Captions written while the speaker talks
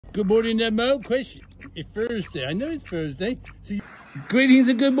Good morning there, Mo. Quish, it's Thursday. I know it's Thursday. So greetings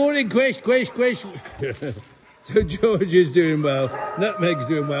and good morning, Quish. So George is doing well. Nutmeg's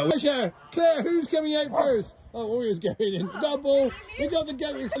doing well. Claire, who's coming out first? Oh, Warrior's going in. Double. We got the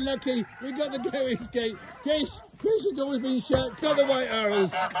goat. It's lucky. We got the goat escape. Chris has always been shut. Got the white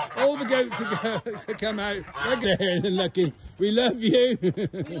arrows. All the goats to come out. Look there, lucky. We love you.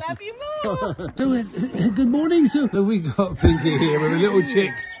 We love you more. So, good morning. So we got Pinky here with a little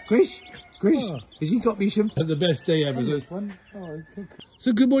chick. Chris, has he got me some? The best day ever.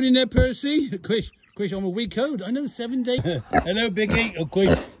 So good morning there, Percy. Chris, I'm a week old. I know 7 days. Hello, Biggie. Oh,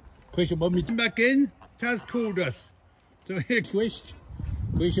 Chris, I want me to come back in. Taz called us. So here, Chris,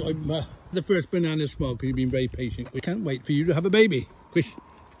 I'm the first banana smile because you've been very patient. We can't wait for you to have a baby. Chris,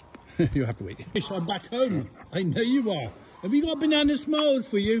 you'll have to wait. Chris, I'm back home. I know you are. Have we got banana smiles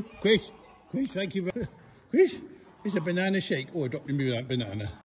for you? Chris, thank you very much. Chris, it's a banana shake. Oh, I dropped me that banana.